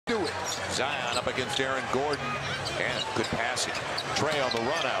it. Zion up against Aaron Gordon. And good passing. Trey on the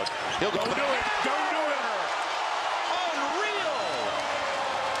run out. He'll go. Don't do it. Don't do it. Unreal.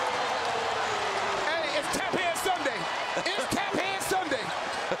 Hey, it's Tap Hand Sunday. It's Tap Hand Sunday.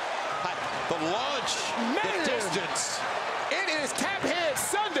 The launch. Man. The distance. It is Tap Hand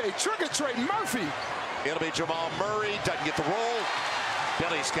Sunday. Trigger Trey Murphy. It'll be Jamal Murray. Doesn't get the roll.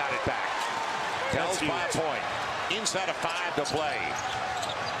 Billy's got it back. Tells 5 point. Inside of 5 to play.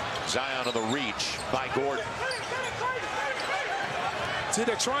 Zion on the reach by Gordon. See,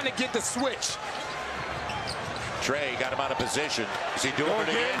 they're trying to get the switch. Trey got him out of position. Is he doing it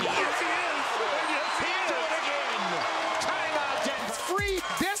again? Yes, he is. He'll do it again. Timeout, Denver. Free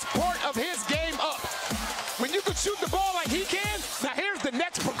this part of his game up. When you can shoot the ball like he can, now here's the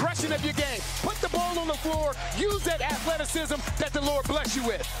next progression of your game. Put the ball on the floor. Use that athleticism that the Lord bless you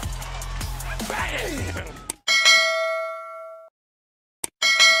with. Bang!